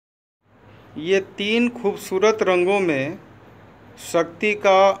ये 3 खूबसूरत रंगों में शक्ति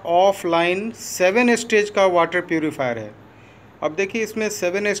का ऑफलाइन 7 स्टेज का वाटर प्यूरीफायर है। अब देखिए इसमें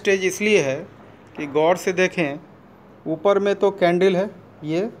 7 स्टेज इसलिए है कि गौर से देखें, ऊपर में तो कैंडल है।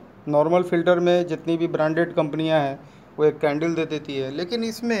 ये नॉर्मल फ़िल्टर में जितनी भी ब्रांडेड कंपनियां हैं वो एक कैंडल दे देती है, लेकिन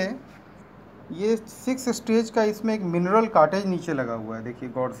इसमें ये 6 स्टेज का इसमें एक मिनरल काटेज नीचे लगा हुआ है। देखिए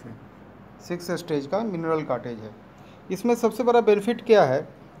गौर से 6 स्टेज का मिनरल काटेज है। इसमें सबसे बड़ा बेनिफिट क्या है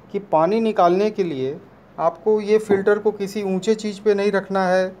कि पानी निकालने के लिए आपको ये फ़िल्टर को किसी ऊंचे चीज़ पे नहीं रखना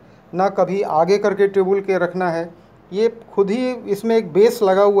है, ना कभी आगे करके टेबल के रखना है। ये खुद ही इसमें एक बेस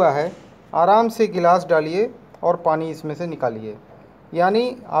लगा हुआ है। आराम से गिलास डालिए और पानी इसमें से निकालिए।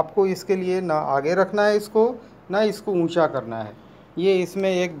 यानी आपको इसके लिए ना आगे रखना है इसको, ना इसको ऊंचा करना है। ये इसमें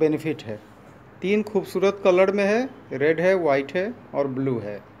एक बेनिफिट है। 3 खूबसूरत कलर में है, रेड है, वाइट है और ब्लू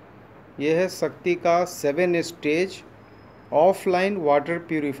है। ये है शक्ति का 7 स्टेज ऑफलाइन वाटर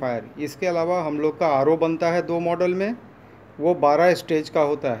प्यूरीफायर। इसके अलावा हम लोग का आरओ बनता है 2 मॉडल में, वो 12 स्टेज का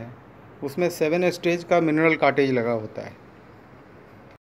होता है। उसमें 7 स्टेज का मिनरल काटेज लगा होता है।